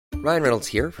Ryan Reynolds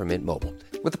here from Mint Mobile.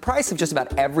 With the price of just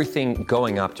about everything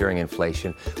going up during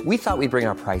inflation, we thought we'd bring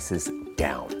our prices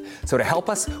down. So to help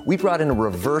us, we brought in a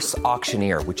reverse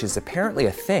auctioneer, which is apparently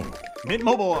a thing. Mint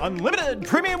Mobile Unlimited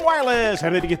Premium Wireless.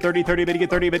 How to get 30, 30, bit to get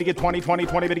 30, bit to get 20, 20,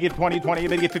 20, bit to get 20, 20,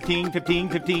 bit to get 15, 15,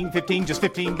 15, 15, just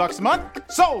 $15 a month?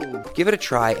 Sold! Give it a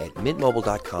try at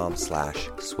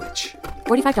mintmobile.com/switch.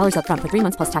 $45 up front for 3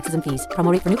 months plus taxes and fees.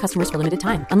 Promo rate for new customers for limited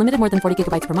time. Unlimited more than 40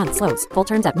 gigabytes per month. Slows full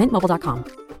terms at mintmobile.com.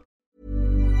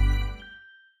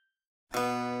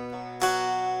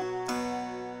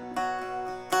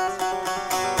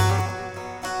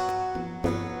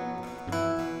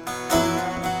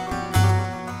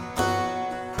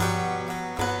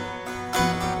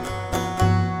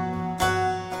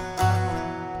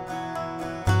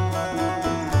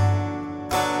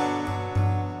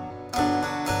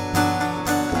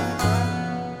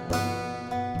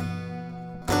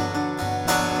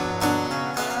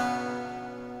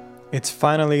 It's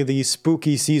finally the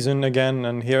spooky season again,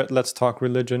 and here at Let's Talk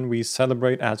Religion, we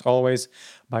celebrate, as always,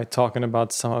 by talking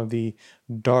about some of the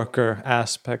darker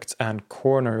aspects and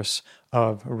corners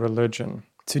of religion.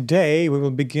 Today, we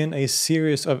will begin a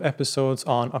series of episodes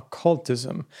on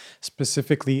occultism,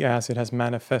 specifically as it has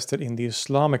manifested in the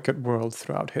Islamicate world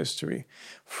throughout history.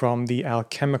 From the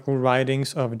alchemical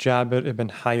writings of Jabir ibn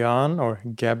Hayyan, or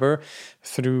Geber,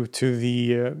 through to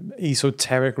the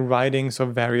esoteric writings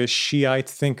of various Shiite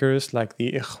thinkers like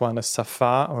the Ikhwan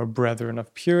as-Safa, or Brethren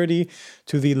of Purity,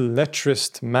 to the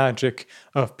letrist magic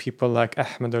of people like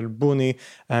Ahmed al-Buni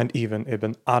and even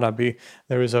Ibn Arabi.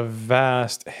 There is a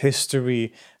vast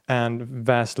history and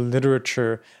vast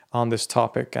literature on this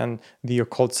topic, and the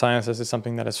occult sciences is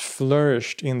something that has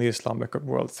flourished in the Islamic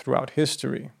world throughout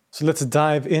history. So let's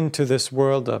dive into this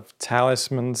world of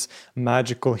talismans,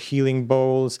 magical healing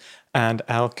bowls, and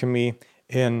alchemy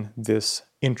in this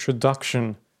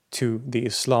introduction to the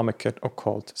Islamicate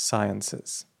occult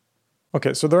sciences.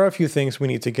 Okay, so there are a few things we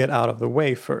need to get out of the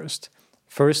way first.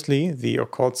 Firstly, the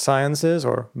occult sciences,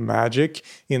 or magic,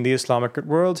 in the Islamicate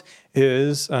world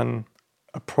is an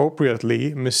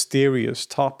appropriately mysterious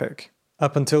topic.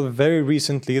 Up until very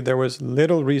recently, there was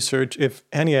little research, if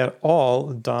any at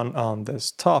all, done on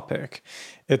this topic.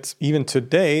 It's even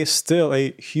today still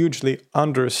a hugely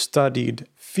understudied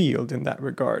field in that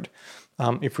regard.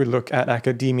 If we look at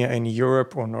academia in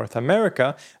Europe or North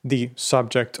America, the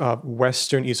subject of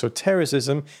Western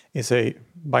esotericism is a,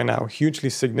 by now, hugely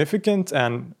significant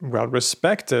and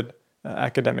well-respected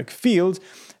academic field,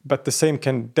 but the same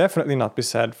can definitely not be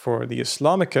said for the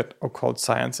Islamicate occult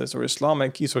sciences or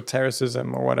Islamic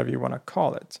esotericism or whatever you want to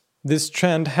call it. This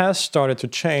trend has started to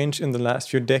change in the last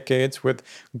few decades with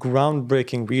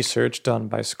groundbreaking research done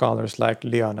by scholars like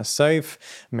Liana Saif,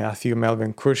 Matthew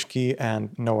Melvin Kushki,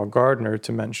 and Noah Gardner,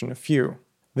 to mention a few.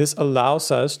 This allows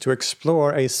us to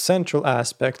explore a central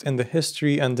aspect in the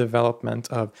history and development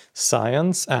of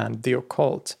science and the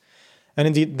occult. And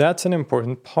indeed, that's an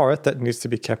important part that needs to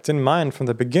be kept in mind from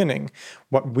the beginning.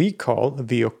 What we call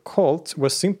the occult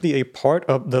was simply a part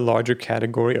of the larger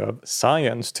category of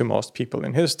science to most people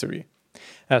in history.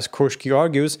 As Kushki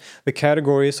argues, the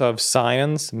categories of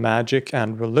science, magic,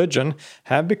 and religion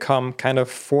have become kind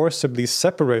of forcibly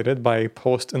separated by a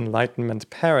post-Enlightenment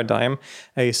paradigm,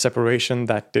 a separation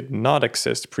that did not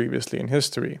exist previously in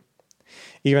history.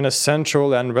 Even a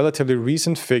central and relatively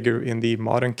recent figure in the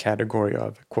modern category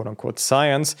of quote-unquote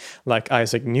science, like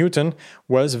Isaac Newton,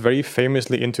 was very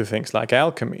famously into things like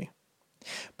alchemy.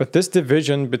 But this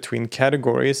division between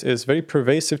categories is very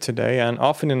pervasive today and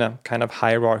often in a kind of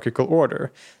hierarchical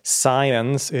order.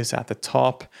 Science is at the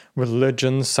top,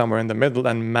 religion somewhere in the middle,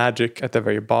 and magic at the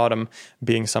very bottom,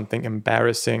 being something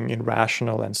embarrassing,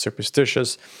 irrational, and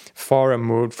superstitious, far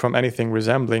removed from anything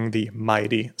resembling the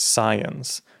mighty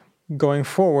science. Going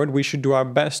forward, we should do our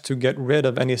best to get rid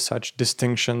of any such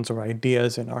distinctions or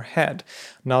ideas in our head,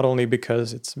 not only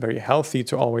because it's very healthy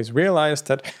to always realize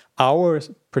that our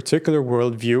particular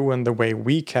worldview and the way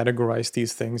we categorize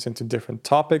these things into different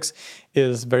topics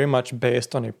is very much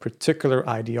based on a particular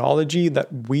ideology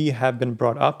that we have been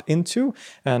brought up into,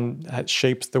 and that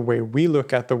shapes the way we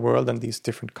look at the world and these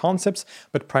different concepts,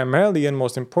 but primarily and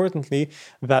most importantly,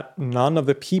 that none of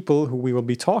the people who we will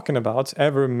be talking about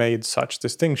ever made such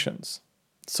distinctions.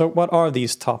 So what are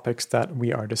these topics that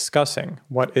we are discussing?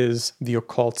 What is the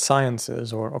occult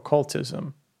sciences or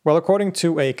occultism? Well, according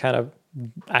to a kind of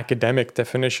academic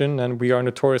definition, and we are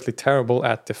notoriously terrible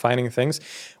at defining things,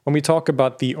 when we talk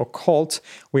about the occult,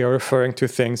 we are referring to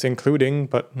things including,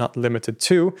 but not limited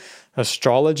to,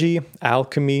 astrology,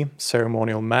 alchemy,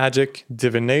 ceremonial magic,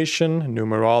 divination,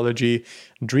 numerology,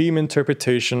 dream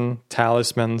interpretation,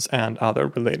 talismans, and other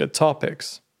related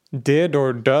topics. Did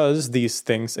or does these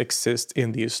things exist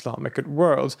in the Islamicate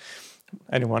world?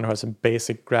 Anyone who has a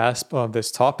basic grasp of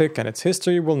this topic and its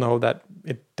history will know that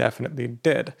it definitely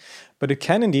did. But it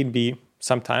can indeed be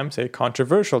sometimes a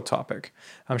controversial topic.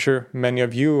 I'm sure many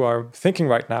of you are thinking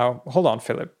right now, hold on,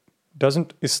 Philip,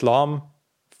 doesn't Islam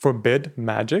forbid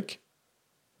magic?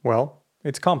 Well,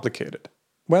 it's complicated.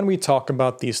 When we talk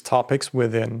about these topics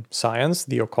within science,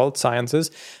 the occult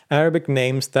sciences, Arabic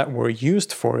names that were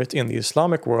used for it in the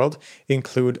Islamic world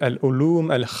include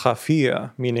al-ulum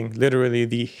al-khafiyya, meaning literally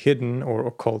the hidden or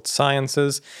occult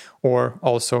sciences, or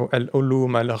also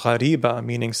al-ulum al-ghariba,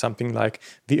 meaning something like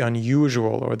the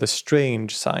unusual or the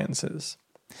strange sciences.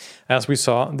 As we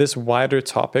saw, this wider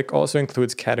topic also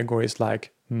includes categories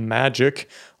like magic,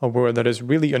 a word that is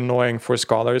really annoying for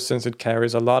scholars since it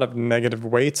carries a lot of negative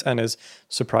weight and is,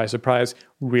 surprise, surprise,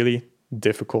 really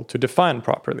difficult to define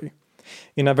properly.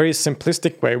 In a very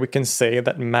simplistic way, we can say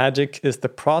that magic is the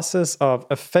process of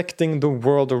affecting the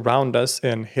world around us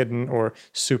in hidden or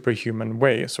superhuman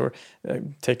ways, or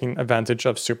taking advantage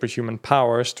of superhuman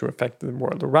powers to affect the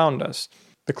world around us.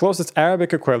 The closest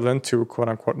Arabic equivalent to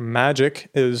quote-unquote magic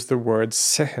is the word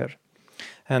sihr.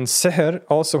 And sihr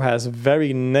also has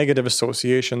very negative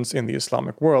associations in the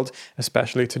Islamic world,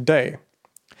 especially today.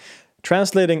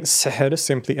 Translating sihr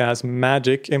simply as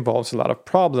magic involves a lot of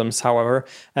problems, however,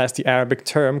 as the Arabic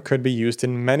term could be used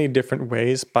in many different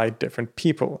ways by different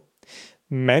people.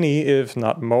 Many, if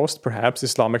not most, perhaps,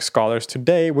 Islamic scholars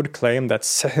today would claim that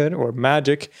sihr or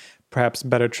magic, perhaps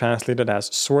better translated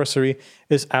as sorcery,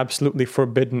 is absolutely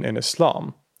forbidden in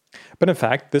Islam. But in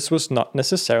fact, this was not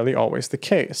necessarily always the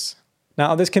case.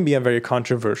 Now, this can be a very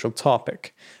controversial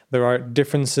topic. There are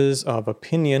differences of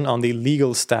opinion on the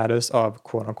legal status of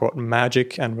quote-unquote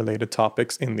magic and related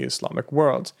topics in the Islamic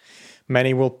world.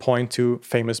 Many will point to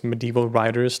famous medieval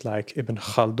writers like Ibn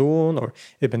Khaldun or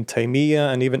Ibn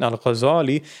Taymiyyah and even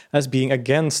Al-Ghazali as being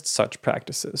against such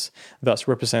practices, thus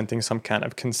representing some kind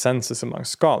of consensus among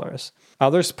scholars.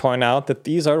 Others point out that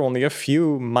these are only a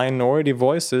few minority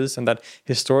voices and that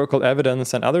historical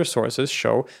evidence and other sources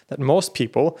show that most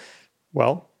people,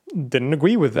 didn't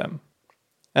agree with them.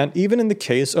 And even in the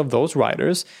case of those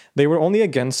writers, they were only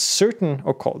against certain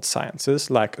occult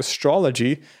sciences like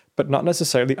astrology, but not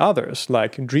necessarily others,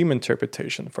 like dream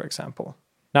interpretation, for example.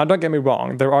 Now, don't get me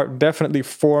wrong, there are definitely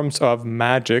forms of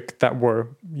magic that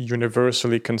were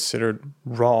universally considered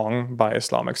wrong by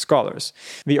Islamic scholars.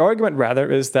 The argument,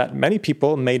 rather, is that many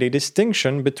people made a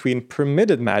distinction between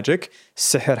permitted magic,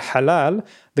 sihr halal,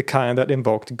 the kind that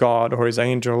invoked God or his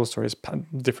angels or his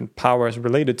different powers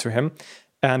related to him,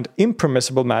 and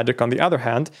impermissible magic, on the other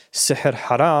hand, sihr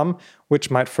haram,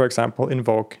 which might, for example,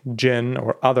 invoke jinn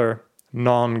or other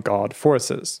non-God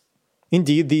forces.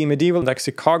 Indeed, the medieval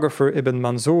lexicographer Ibn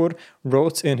Manzur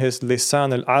wrote in his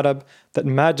Lisan al-Arab that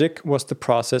magic was the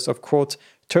process of, quote,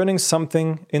 turning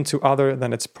something into other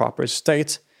than its proper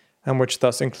state, and which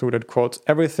thus included, quote,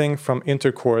 everything from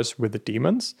intercourse with the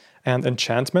demons and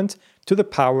enchantment to the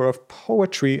power of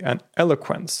poetry and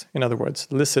eloquence, in other words,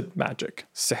 licit magic,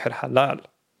 sihr halal.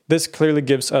 This clearly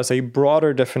gives us a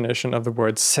broader definition of the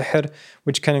word sihr,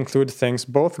 which can include things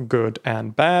both good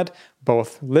and bad,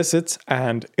 both licit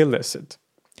and illicit.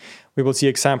 We will see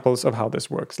examples of how this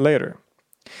works later.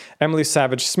 Emily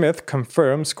Savage Smith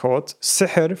confirms, quote,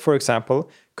 sihr, for example,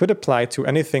 could apply to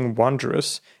anything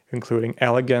wondrous, including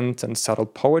elegant and subtle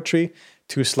poetry,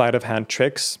 to sleight-of-hand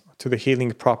tricks, to the healing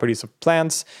properties of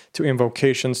plants, to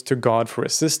invocations to God for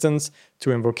assistance,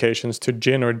 to invocations to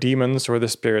jinn or demons or the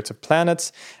spirits of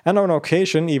planets, and on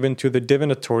occasion even to the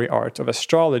divinatory art of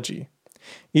astrology.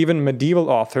 Even medieval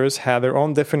authors had their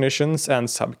own definitions and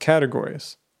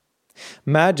subcategories.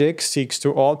 Magic seeks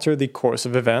to alter the course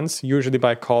of events, usually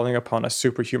by calling upon a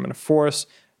superhuman force,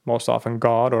 most often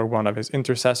God or one of his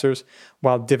intercessors,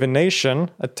 while divination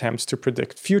attempts to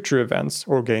predict future events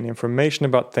or gain information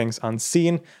about things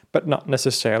unseen, but not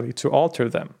necessarily to alter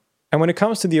them. And when it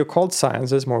comes to the occult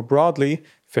sciences more broadly,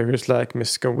 figures like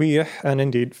Miskawiyh and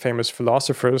indeed famous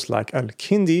philosophers like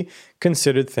Al-Kindi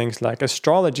considered things like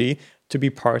astrology to be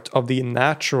part of the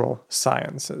natural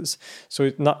sciences. So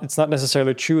it's not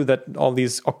necessarily true that all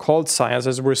these occult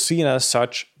sciences were seen as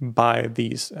such by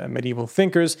these medieval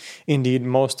thinkers. Indeed,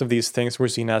 most of these things were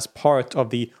seen as part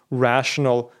of the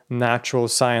rational natural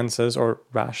sciences or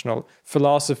rational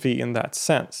philosophy in that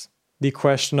sense. The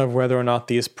question of whether or not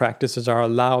these practices are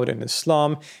allowed in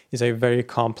Islam is a very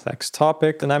complex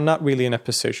topic, and I'm not really in a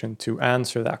position to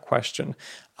answer that question.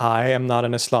 I am not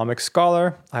an Islamic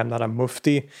scholar, I'm not a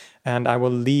mufti, and I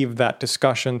will leave that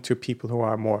discussion to people who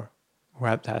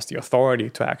has the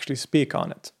authority to actually speak on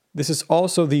it. This is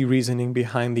also the reasoning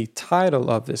behind the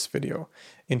title of this video.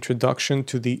 Introduction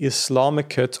to the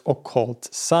Islamicate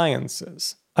Occult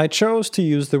Sciences. I chose to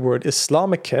use the word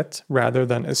Islamicate rather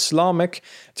than Islamic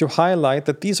to highlight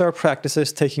that these are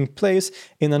practices taking place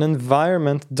in an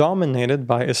environment dominated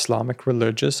by Islamic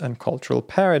religious and cultural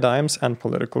paradigms and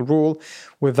political rule,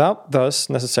 without thus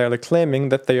necessarily claiming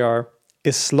that they are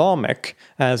Islamic,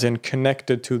 as in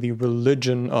connected to the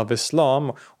religion of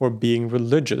Islam or being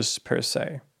religious per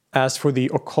se. As for the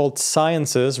occult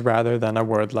sciences, rather than a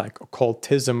word like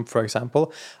occultism, for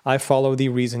example, I follow the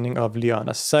reasoning of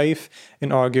Liana Saif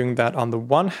in arguing that on the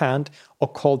one hand,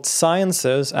 occult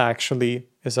sciences actually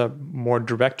is a more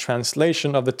direct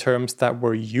translation of the terms that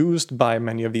were used by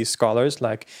many of these scholars,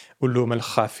 like ulum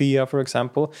al-khafiyya, for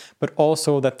example, but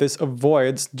also that this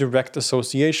avoids direct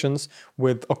associations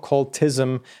with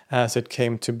occultism as it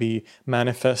came to be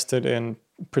manifested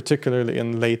particularly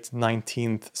in late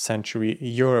 19th century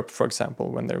Europe, for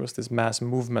example, when there was this mass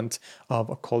movement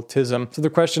of occultism. So the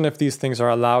question if these things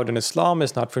are allowed in Islam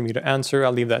is not for me to answer.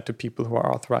 I'll leave that to people who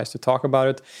are authorized to talk about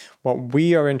it. What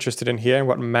we are interested in here and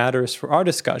what matters for our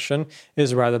discussion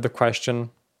is rather the question,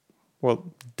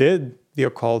 well, did the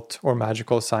occult or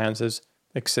magical sciences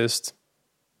exist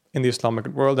in the Islamic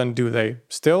world, and do they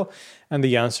still? And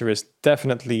the answer is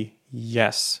definitely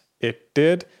yes, it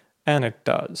did and it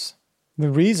does. The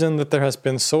reason that there has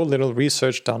been so little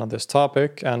research done on this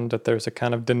topic and that there's a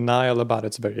kind of denial about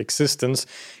its very existence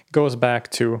goes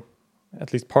back to,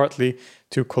 at least partly,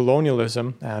 to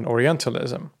colonialism and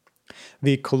Orientalism.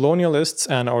 The colonialists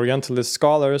and Orientalist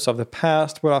scholars of the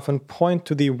past would often point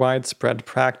to the widespread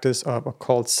practice of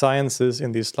occult sciences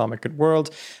in the Islamic world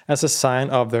as a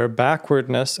sign of their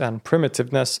backwardness and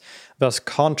primitiveness, thus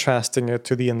contrasting it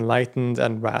to the enlightened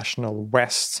and rational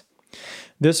West.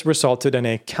 This resulted in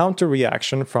a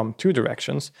counter-reaction from two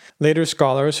directions. Later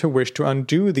scholars who wished to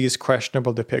undo these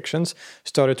questionable depictions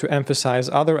started to emphasize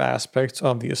other aspects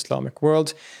of the Islamic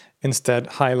world, instead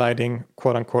highlighting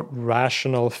quote-unquote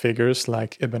rational figures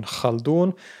like Ibn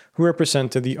Khaldun, who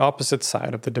represented the opposite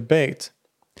side of the debate.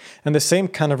 And the same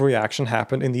kind of reaction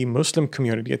happened in the Muslim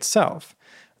community itself.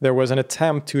 There was an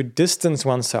attempt to distance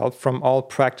oneself from all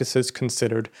practices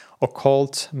considered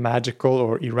occult, magical,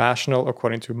 or irrational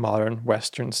according to modern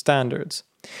Western standards.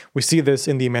 We see this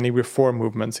in the many reform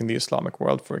movements in the Islamic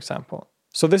world, for example.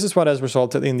 So this is what has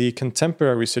resulted in the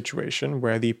contemporary situation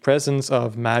where the presence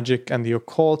of magic and the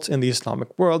occult in the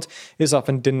Islamic world is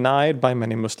often denied by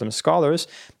many Muslim scholars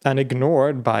and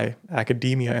ignored by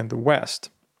academia in the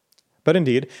West. But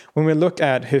indeed, when we look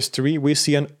at history, we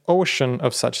see an ocean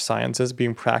of such sciences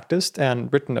being practiced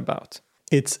and written about.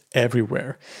 It's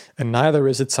everywhere, and neither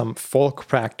is it some folk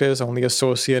practice only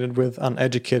associated with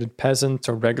uneducated peasants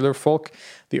or regular folk.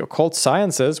 The occult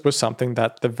sciences was something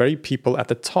that the very people at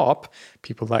the top,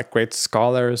 people like great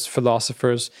scholars,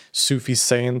 philosophers, Sufi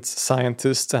saints,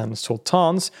 scientists, and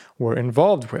sultans, were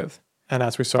involved with. And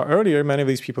as we saw earlier, many of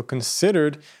these people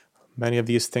considered many of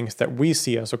these things that we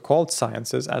see as occult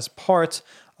sciences as part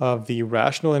of the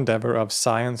rational endeavor of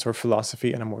science or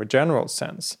philosophy in a more general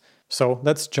sense. So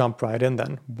let's jump right in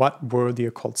then. What were the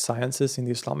occult sciences in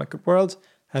the Islamic world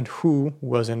and who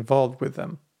was involved with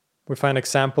them? We find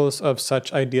examples of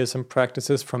such ideas and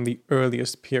practices from the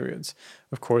earliest periods.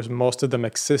 Of course, most of them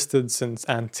existed since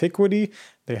antiquity.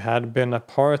 They had been a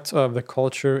part of the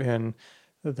culture in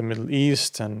the Middle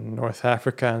East and North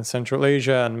Africa and Central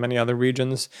Asia and many other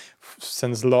regions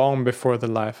since long before the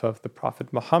life of the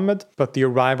Prophet Muhammad. But the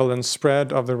arrival and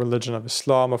spread of the religion of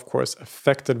Islam, of course,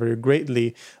 affected very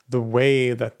greatly the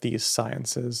way that these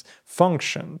sciences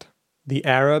functioned. The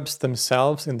Arabs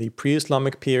themselves in the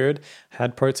pre-Islamic period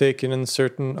had partaken in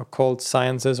certain occult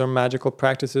sciences or magical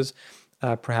practices,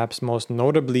 perhaps most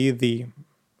notably the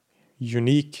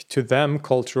unique to them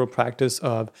cultural practice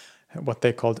of what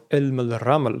they called ilm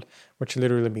al-ramal, which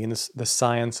literally means the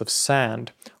science of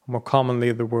sand. More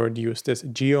commonly, the word used is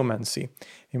geomancy,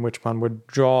 in which one would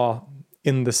draw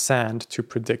in the sand to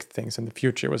predict things in the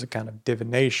future. It was a kind of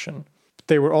divination.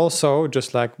 They were also,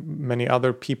 just like many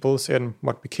other peoples in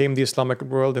what became the Islamic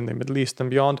world in the Middle East and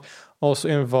beyond, also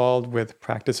involved with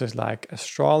practices like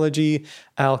astrology,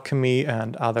 alchemy,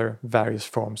 and other various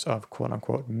forms of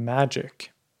quote-unquote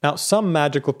magic. Now, some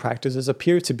magical practices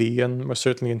appear to be, and were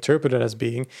certainly interpreted as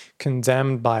being,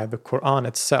 condemned by the Quran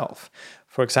itself.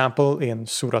 For example, in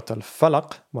Surat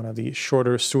al-Falaq, one of the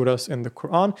shorter surahs in the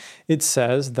Quran, it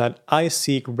says that I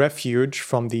seek refuge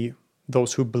from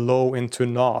those who blow into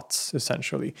knots,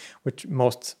 essentially, which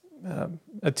most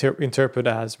interpret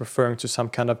as referring to some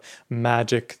kind of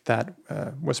magic that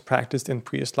was practiced in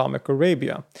pre-Islamic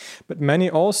Arabia. But many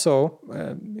also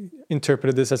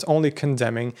interpreted this as only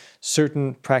condemning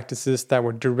certain practices that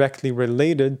were directly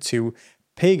related to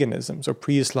paganisms or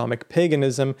pre-Islamic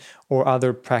paganism or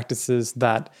other practices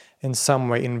that in some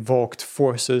way invoked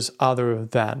forces other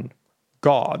than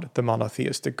God, the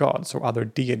monotheistic gods, or other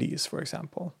deities, for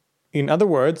example. In other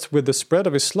words, with the spread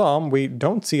of Islam, we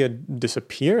don't see a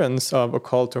disappearance of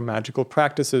occult or magical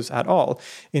practices at all.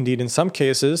 Indeed, in some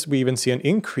cases, we even see an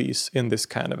increase in this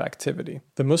kind of activity.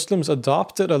 The Muslims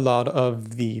adopted a lot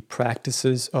of the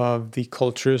practices of the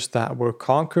cultures that were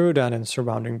conquered and in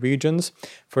surrounding regions.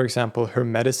 For example,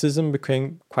 Hermeticism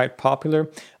became quite popular,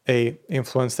 an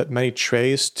influence that many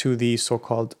trace to the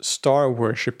so-called star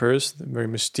worshippers, the very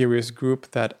mysterious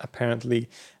group that apparently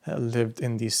lived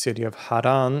in the city of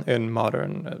Haran in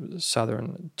modern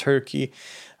southern Turkey,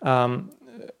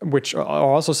 which are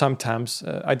also sometimes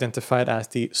identified as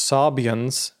the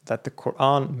Sabians that the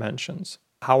Quran mentions.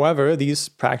 However, these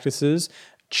practices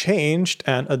changed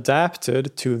and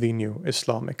adapted to the new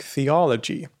Islamic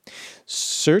theology.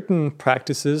 Certain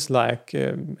practices like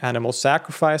animal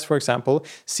sacrifice, for example,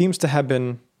 seems to have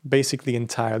been basically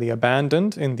entirely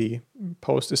abandoned in the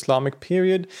post-Islamic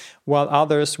period, while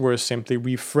others were simply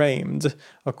reframed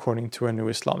according to a new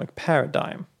Islamic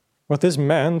paradigm. What this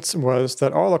meant was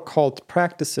that all occult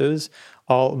practices,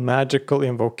 all magical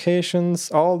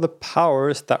invocations, all the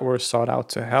powers that were sought out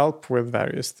to help with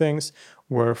various things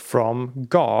were from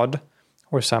God,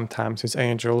 or sometimes his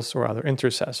angels or other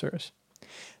intercessors.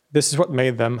 This is what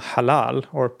made them halal,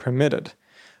 or permitted.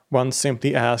 One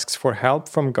simply asks for help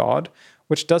from God,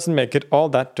 which doesn't make it all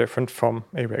that different from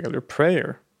a regular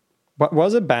prayer. What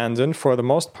was abandoned for the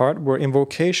most part were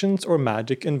invocations or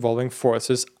magic involving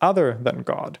forces other than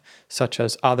God, such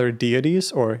as other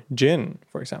deities or jinn,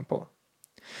 for example.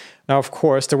 Now, of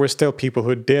course, there were still people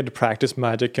who did practice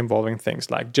magic involving things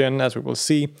like jinn, as we will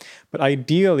see, but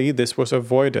ideally this was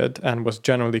avoided and was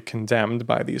generally condemned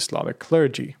by the Islamic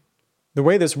clergy. The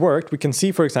way this worked, we can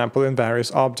see, for example, in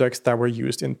various objects that were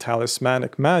used in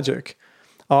talismanic magic,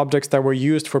 objects that were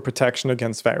used for protection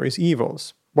against various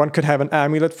evils. One could have an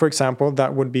amulet, for example,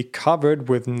 that would be covered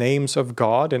with names of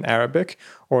God in Arabic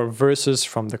or verses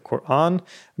from the Quran,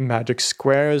 magic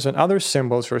squares, and other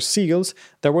symbols or seals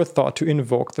that were thought to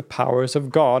invoke the powers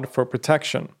of God for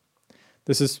protection.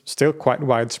 This is still quite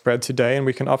widespread today, and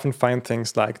we can often find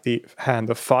things like the hand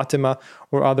of Fatima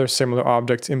or other similar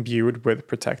objects imbued with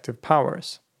protective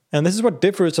powers. And this is what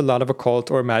differs a lot of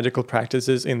occult or magical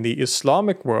practices in the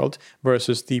Islamic world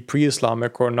versus the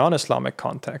pre-Islamic or non-Islamic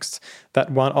contexts,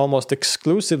 that one almost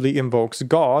exclusively invokes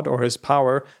God or his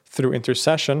power through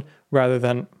intercession rather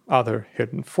than other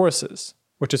hidden forces,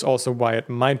 which is also why it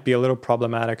might be a little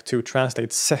problematic to translate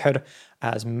sihr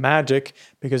as magic,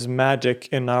 because magic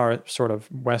in our sort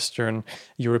of Western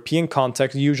European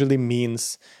context usually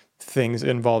means things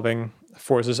involving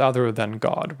forces other than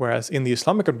God, whereas in the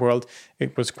Islamic world,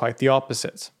 it was quite the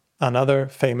opposite. Another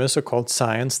famous occult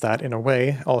science that, in a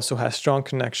way, also has strong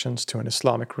connections to an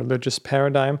Islamic religious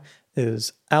paradigm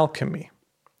is alchemy.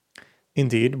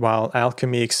 Indeed, while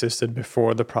alchemy existed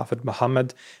before the Prophet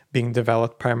Muhammad, being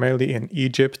developed primarily in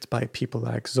Egypt by people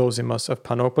like Zosimus of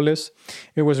Panopolis,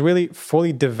 it was really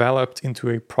fully developed into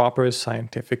a proper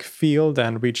scientific field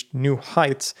and reached new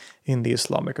heights in the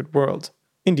Islamic world.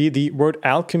 Indeed, the word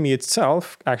alchemy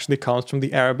itself actually comes from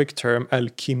the Arabic term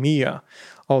al-kimia,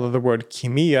 although the word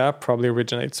kimia probably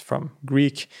originates from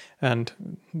Greek, and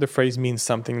the phrase means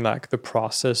something like the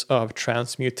process of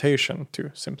transmutation, to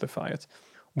simplify it.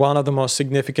 One of the most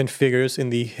significant figures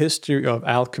in the history of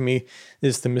alchemy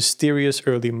is the mysterious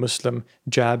early Muslim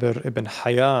Jabir ibn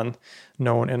Hayyan,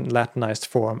 known in Latinized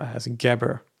form as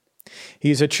Geber. He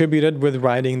is attributed with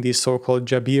writing the so-called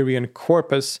Jabirian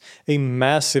corpus, a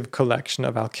massive collection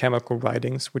of alchemical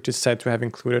writings, which is said to have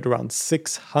included around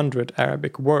 600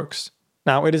 Arabic works.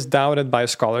 Now, it is doubted by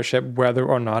scholarship whether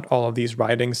or not all of these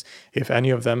writings, if any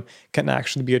of them, can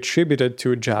actually be attributed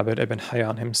to Jabir ibn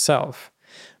Hayyan himself.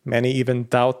 Many even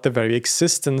doubt the very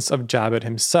existence of Jabir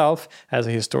himself as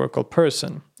a historical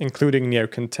person, including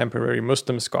near-contemporary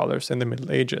Muslim scholars in the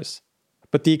Middle Ages.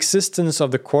 But the existence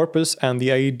of the corpus and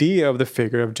the idea of the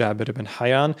figure of Jabir ibn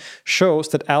Hayyan shows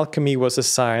that alchemy was a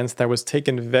science that was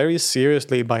taken very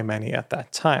seriously by many at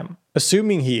that time.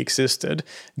 Assuming he existed,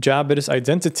 Jabir's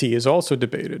identity is also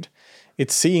debated.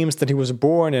 It seems that he was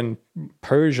born in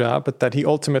Persia, but that he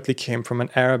ultimately came from an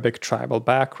Arabic tribal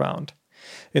background.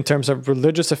 In terms of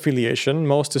religious affiliation,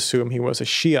 most assume he was a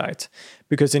Shiite,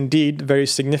 because indeed, very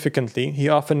significantly, he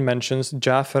often mentions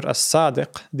Ja'far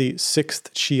as-Sadiq, the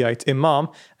sixth Shiite Imam,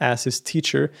 as his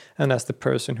teacher and as the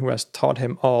person who has taught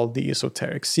him all the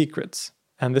esoteric secrets.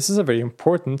 And this is a very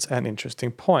important and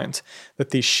interesting point, that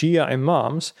the Shia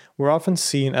Imams were often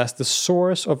seen as the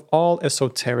source of all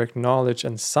esoteric knowledge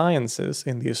and sciences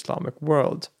in the Islamic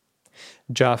world.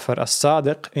 Ja'far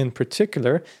as-Sadiq, in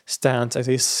particular, stands as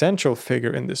a central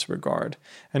figure in this regard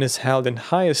and is held in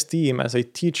high esteem as a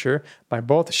teacher by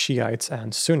both Shiites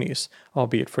and Sunnis,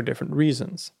 albeit for different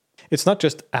reasons. It's not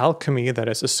just alchemy that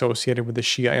is associated with the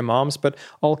Shia Imams, but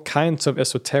all kinds of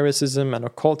esotericism and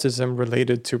occultism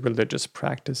related to religious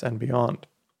practice and beyond.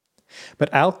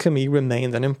 But alchemy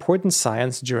remained an important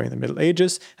science during the Middle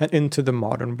Ages and into the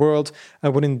modern world,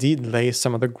 and would indeed lay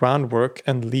some of the groundwork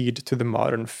and lead to the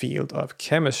modern field of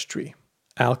chemistry.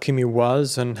 Alchemy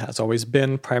was, and has always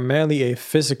been, primarily a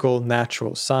physical,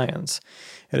 natural science.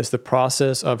 It is the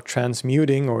process of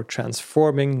transmuting or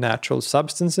transforming natural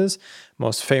substances,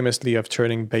 most famously of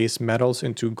turning base metals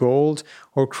into gold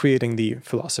or creating the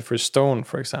philosopher's stone,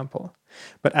 for example.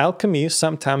 But alchemy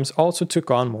sometimes also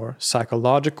took on more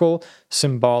psychological,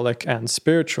 symbolic, and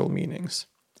spiritual meanings.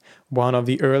 One of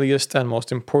the earliest and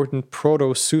most important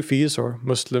proto-Sufis, or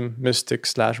Muslim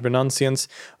mystics/renunciants,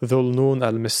 Dhul Nun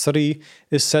al-Misri,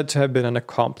 is said to have been an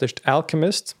accomplished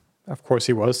alchemist. Of course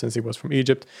he was, since he was from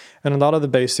Egypt, and a lot of the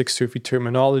basic Sufi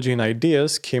terminology and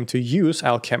ideas came to use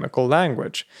alchemical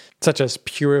language, such as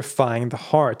purifying the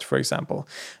heart, for example,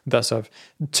 thus of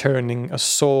turning a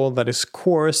soul that is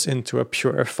coarse into a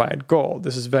purified gold.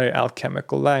 This is very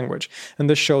alchemical language, and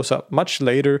this shows up much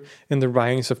later in the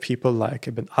writings of people like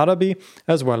Ibn Arabi,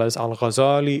 as well as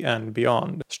Al-Ghazali and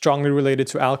beyond. Strongly related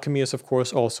to alchemy is, of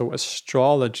course, also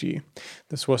astrology.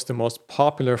 This was the most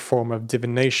popular form of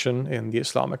divination in the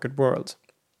Islamicate world.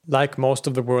 Like most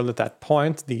of the world at that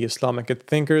point, the Islamicate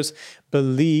thinkers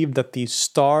believed that the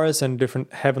stars and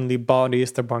different heavenly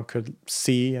bodies that one could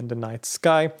see in the night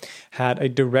sky had a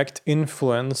direct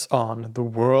influence on the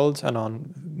world and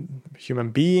on human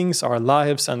beings, our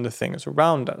lives, and the things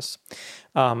around us.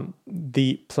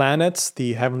 The planets,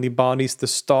 the heavenly bodies, the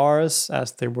stars,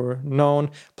 as they were known,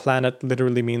 planet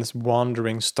literally means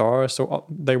wandering star, so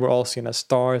they were all seen as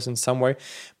stars in some way,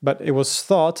 but it was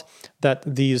thought that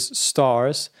these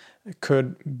stars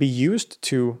could be used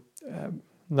to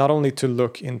not only to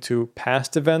look into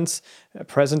past events,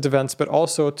 present events, but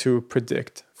also to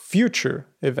predict future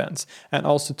events, and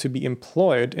also to be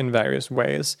employed in various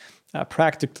ways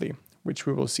practically, which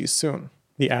we will see soon.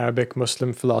 The Arabic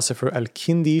Muslim philosopher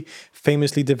Al-Kindi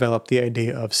famously developed the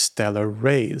idea of stellar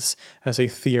rays as a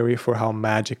theory for how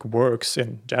magic works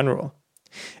in general.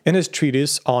 In his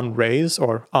treatise On Rays,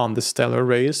 or On the Stellar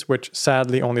Rays, which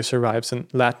sadly only survives in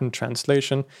Latin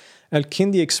translation,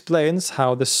 Al-Kindi explains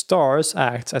how the stars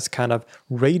act as kind of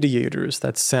radiators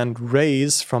that send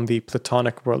rays from the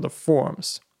Platonic world of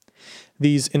forms.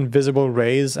 These invisible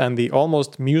rays and the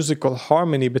almost musical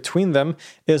harmony between them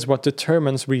is what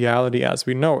determines reality as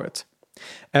we know it.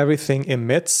 Everything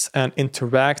emits and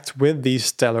interacts with these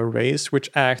stellar rays,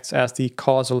 which acts as the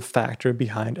causal factor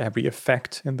behind every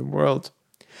effect in the world.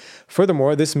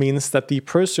 Furthermore, this means that the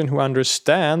person who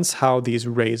understands how these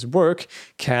rays work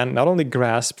can not only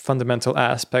grasp fundamental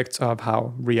aspects of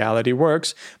how reality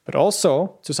works, but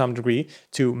also, to some degree,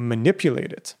 to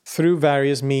manipulate it. Through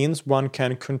various means, one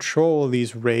can control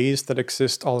these rays that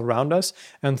exist all around us,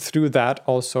 and through that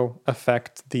also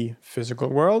affect the physical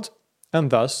world,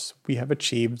 and thus we have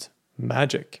achieved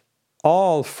magic.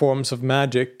 All forms of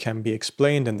magic can be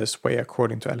explained in this way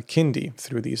according to Al-Kindi,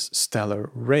 through these stellar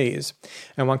rays.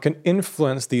 And one can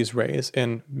influence these rays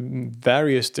in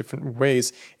various different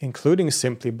ways, including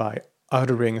simply by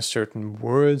uttering certain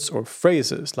words or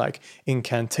phrases like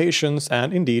incantations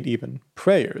and indeed even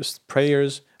prayers.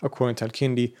 Prayers, according to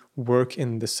Al-Kindi, work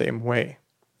in the same way.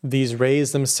 These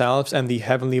rays themselves and the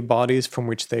heavenly bodies from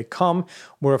which they come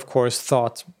were of course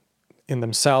thought in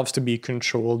themselves to be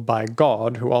controlled by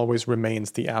God, who always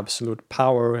remains the absolute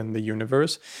power in the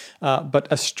universe. But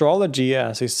astrology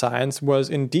as a science was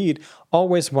indeed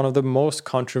always one of the most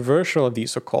controversial of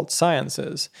these occult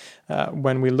sciences.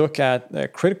 When we look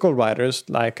at critical writers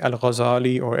like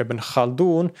Al-Ghazali or Ibn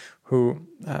Khaldun, who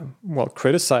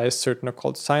criticized certain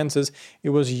occult sciences,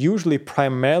 it was usually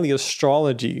primarily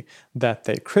astrology that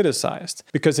they criticized.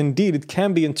 Because indeed, it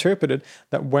can be interpreted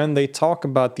that when they talk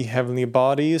about the heavenly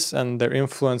bodies and their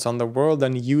influence on the world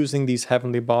and using these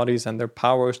heavenly bodies and their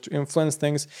powers to influence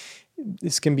things,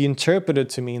 this can be interpreted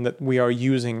to mean that we are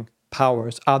using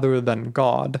powers other than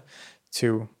God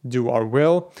to do our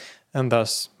will, and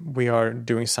thus we are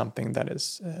doing something that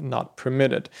is not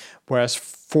permitted. Whereas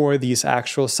for these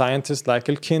actual scientists like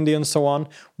Al-Kindi and so on,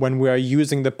 when we are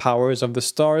using the powers of the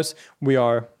stars, we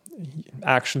are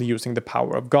actually using the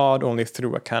power of God only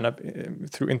through a kind of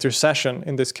through intercession,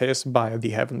 in this case by the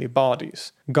heavenly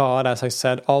bodies. God, as I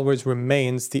said, always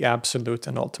remains the absolute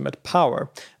and ultimate power,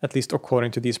 at least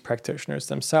according to these practitioners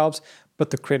themselves, but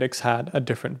the critics had a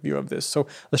different view of this. So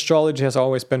astrology has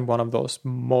always been one of those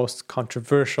most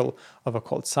controversial of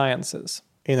occult sciences.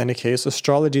 In any case,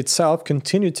 astrology itself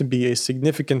continued to be a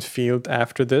significant field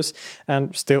after this,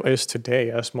 and still is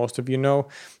today, as most of you know.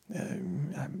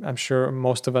 I'm sure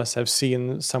most of us have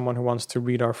seen someone who wants to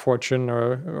read our fortune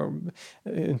or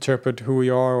interpret who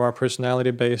we are or our personality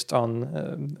based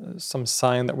on some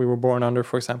sign that we were born under,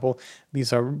 for example.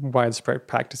 These are widespread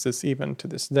practices even to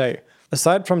this day.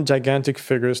 Aside from gigantic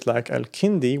figures like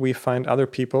Al-Kindi, we find other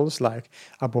peoples like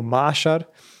Abu Ma'shar,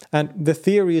 and the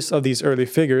theories of these early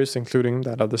figures, including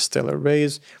that of the stellar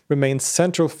rays, remain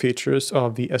central features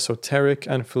of the esoteric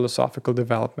and philosophical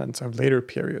development of later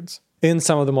periods. In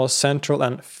some of the most central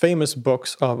and famous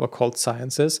books of occult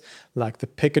sciences, like the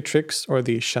Picatrix or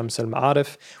the Shams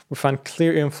al-Ma'arif, we find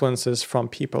clear influences from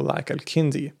people like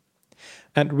Al-Kindi.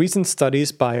 And recent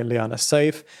studies by Liana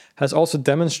Saif has also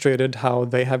demonstrated how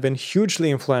they have been hugely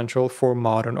influential for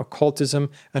modern occultism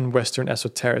and Western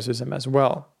esotericism as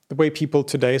well. The way people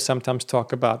today sometimes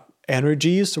talk about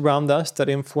energies around us that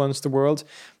influence the world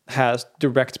has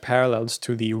direct parallels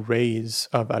to the rays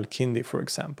of Al-Kindi, for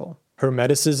example.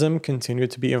 Hermeticism continued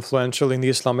to be influential in the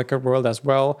Islamic world as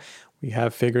well. We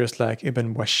have figures like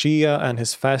Ibn Washiyya and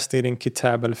his fascinating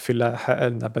Kitab al-Filaha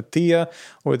al-Nabatiyya,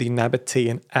 or the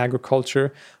Nabatean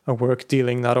Agriculture, a work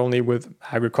dealing not only with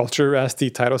agriculture, as the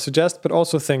title suggests, but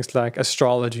also things like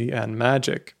astrology and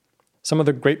magic. Some of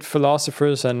the great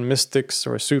philosophers and mystics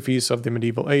or Sufis of the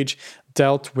medieval age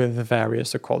dealt with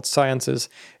various occult sciences,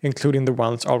 including the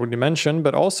ones already mentioned,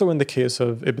 but also in the case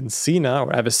of Ibn Sina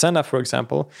or Avicenna, for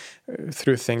example,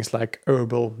 through things like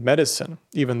herbal medicine.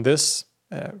 Even this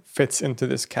fits into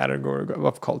this category of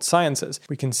occult sciences.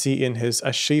 We can see in his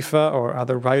Ashifa or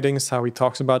other writings how he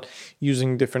talks about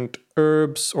using different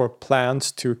herbs or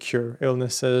plants to cure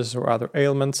illnesses or other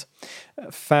ailments.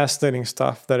 Fascinating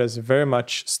stuff that is very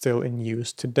much still in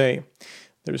use today.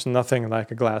 There's nothing like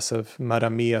a glass of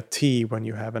Maramia tea when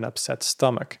you have an upset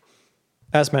stomach.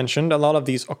 As mentioned, a lot of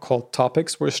these occult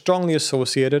topics were strongly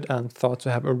associated and thought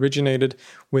to have originated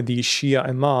with the Shia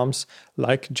imams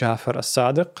like Jafar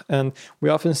as-Sadiq, and we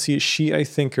often see Shia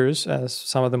thinkers as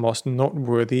some of the most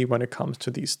noteworthy when it comes to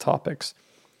these topics.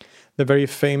 The very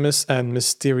famous and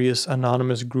mysterious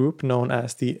anonymous group known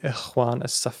as the Ikhwan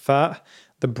as-Safa,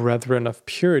 the Brethren of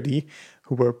Purity,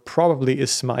 who were probably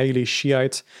Ismaili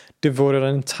Shiites, devoted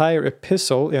an entire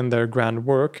epistle in their grand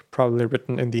work, probably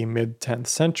written in the mid-10th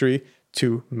century,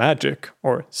 to magic,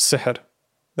 or sihr.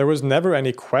 There was never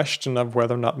any question of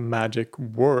whether or not magic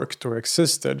worked or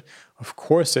existed. Of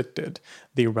course it did.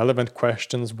 The relevant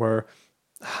questions were,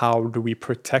 how do we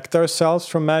protect ourselves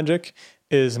from magic?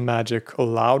 Is magic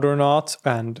allowed or not?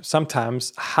 And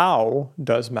sometimes, how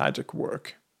does magic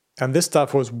work? And this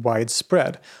stuff was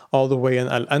widespread. All the way in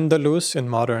Al-Andalus, in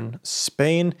modern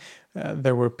Spain,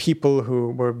 there were people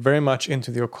who were very much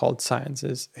into the occult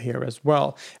sciences here as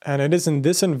well. And it is in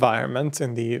this environment,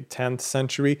 in the 10th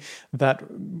century,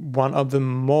 that one of the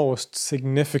most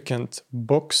significant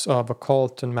books of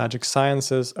occult and magic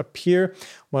sciences appear.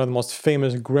 One of the most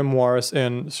famous grimoires,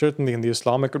 certainly in the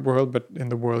Islamic world, but in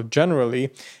the world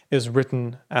generally, is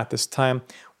written at this time,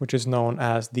 which is known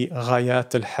as the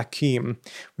Ghayat al-Hakim,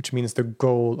 which means the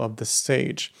goal of the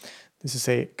sage. This is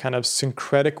a kind of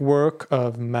syncretic work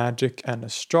of magic and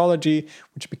astrology,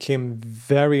 which became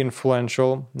very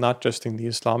influential, not just in the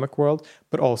Islamic world,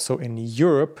 but also in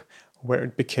Europe, where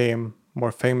it became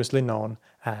more famously known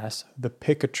as the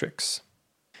Picatrix.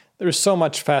 There is so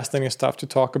much fascinating stuff to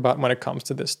talk about when it comes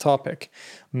to this topic.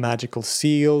 Magical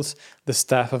seals, the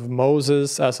staff of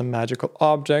Moses as a magical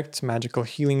object, magical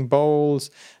healing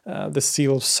bowls, the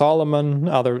seal of Solomon,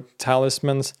 other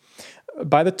talismans.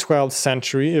 By the 12th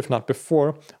century, if not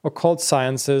before, occult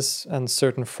sciences and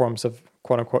certain forms of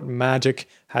quote-unquote magic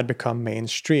had become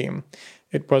mainstream.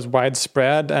 It was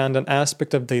widespread and an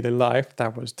aspect of daily life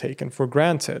that was taken for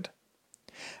granted.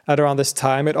 At around this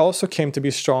time, it also came to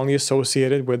be strongly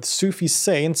associated with Sufi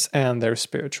saints and their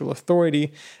spiritual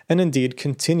authority, and indeed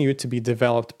continued to be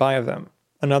developed by them.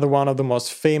 Another one of the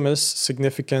most famous,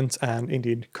 significant, and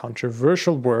indeed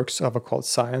controversial works of occult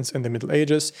science in the Middle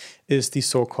Ages is the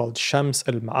so-called Shams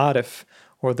al-Ma'arif,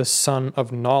 or the Sun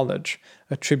of Knowledge,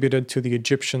 attributed to the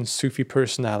Egyptian Sufi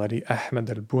personality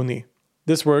Ahmed al-Buni.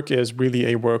 This work is really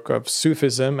a work of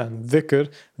Sufism and dhikr,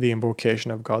 the invocation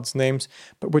of God's names,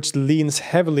 but which leans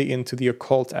heavily into the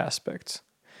occult aspects.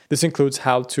 This includes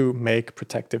how to make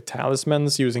protective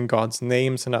talismans using God's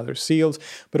names and other seals,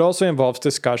 but also involves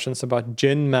discussions about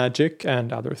jinn magic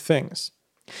and other things.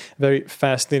 Very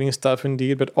fascinating stuff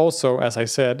indeed, but also, as I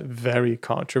said, very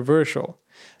controversial.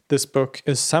 This book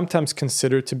is sometimes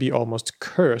considered to be almost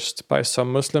cursed by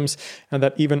some Muslims, and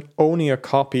that even owning a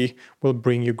copy will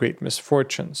bring you great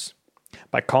misfortunes.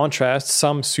 By contrast,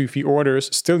 some Sufi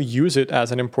orders still use it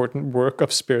as an important work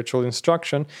of spiritual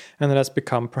instruction, and it has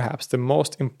become perhaps the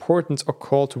most important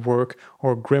occult work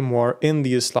or grimoire in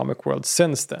the Islamic world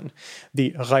since then.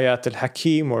 The Ghayat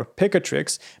al-Hakim or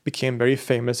Picatrix became very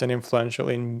famous and influential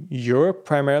in Europe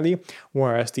primarily,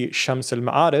 whereas the Shams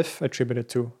al-Ma'arif, attributed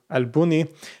to al-Buni,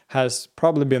 has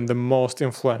probably been the most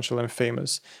influential and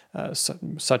famous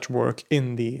such work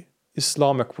in the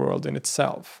Islamic world in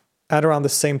itself. At around the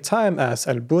same time as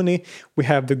al-Buni, we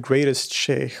have the greatest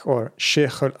sheikh, or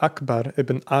Sheikh al-Akbar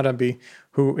ibn Arabi,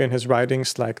 who in his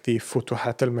writings like the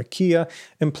Futuhat al-Makkiyah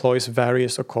employs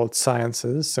various occult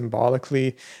sciences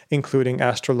symbolically, including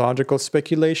astrological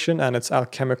speculation and its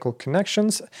alchemical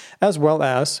connections, as well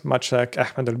as, much like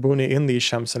Ahmad al-Buni in the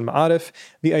Shams al-Ma'arif,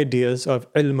 the ideas of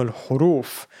ilm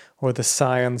al-huruf, or the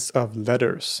science of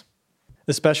letters.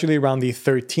 Especially around the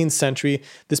 13th century,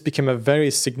 this became a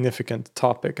very significant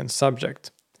topic and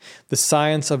subject. The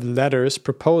science of letters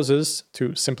proposes,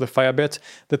 to simplify a bit,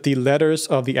 that the letters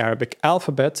of the Arabic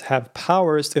alphabet have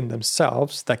powers in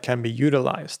themselves that can be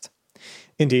utilized.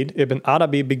 Indeed, Ibn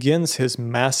Arabi begins his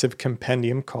massive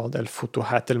compendium called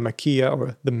Al-Futuhat al-Makkiyah,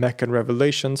 or the Meccan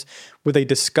Revelations, with a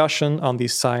discussion on the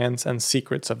science and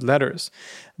secrets of letters.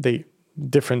 The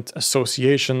different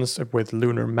associations with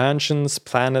lunar mansions,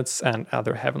 planets, and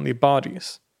other heavenly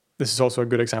bodies. This is also a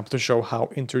good example to show how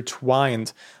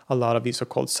intertwined a lot of these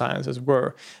occult sciences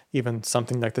were. Even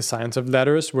something like the science of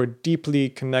letters were deeply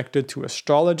connected to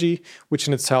astrology, which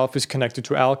in itself is connected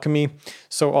to alchemy.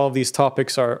 So all of these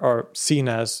topics are seen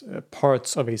as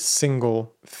parts of a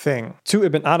single thing. To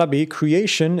Ibn Arabi,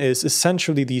 creation is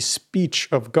essentially the speech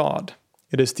of God.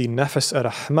 It is the Nafas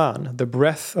ar-Rahman, the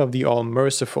breath of the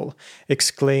All-Merciful,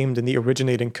 exclaimed in the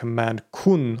originating command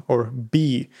kun, or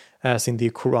be, as in the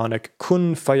Quranic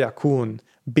kun fayakun,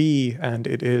 be and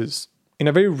it is. In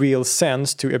a very real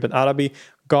sense, to Ibn Arabi,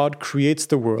 God creates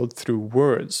the world through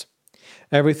words.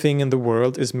 Everything in the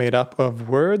world is made up of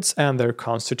words and their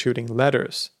constituting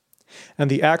letters.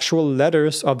 And the actual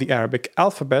letters of the Arabic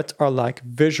alphabet are like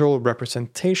visual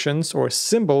representations or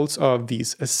symbols of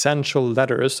these essential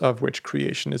letters of which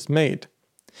creation is made.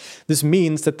 This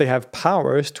means that they have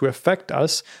powers to affect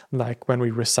us, like when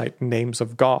we recite names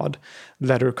of God,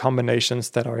 letter combinations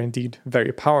that are indeed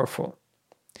very powerful.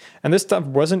 And this stuff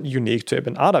wasn't unique to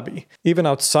Ibn Arabi. Even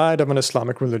outside of an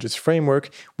Islamic religious framework,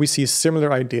 we see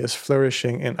similar ideas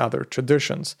flourishing in other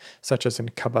traditions, such as in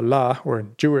Kabbalah or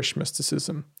Jewish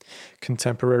mysticism.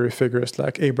 Contemporary figures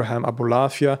like Abraham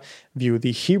Abulafia view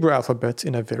the Hebrew alphabet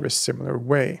in a very similar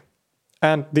way.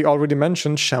 And the already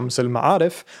mentioned Shams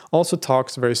al-Ma'arif also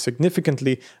talks very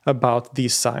significantly about the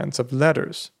science of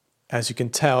letters. As you can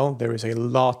tell, there is a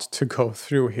lot to go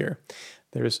through here.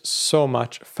 There is so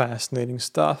much fascinating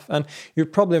stuff, and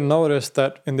you've probably noticed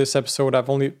that in this episode I've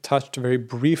only touched very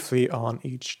briefly on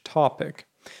each topic.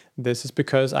 This is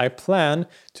because I plan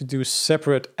to do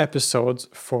separate episodes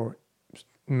for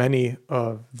many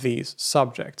of these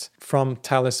subjects, from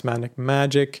talismanic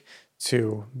magic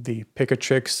to the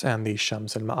Picatrix and the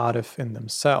Shams al-Ma'arif in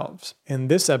themselves. In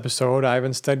this episode, I've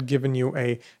instead given you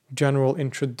a general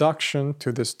introduction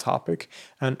to this topic,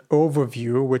 an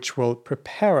overview which will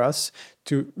prepare us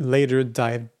to later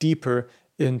dive deeper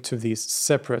into these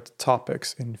separate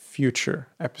topics in future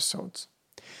episodes.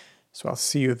 So I'll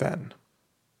see you then.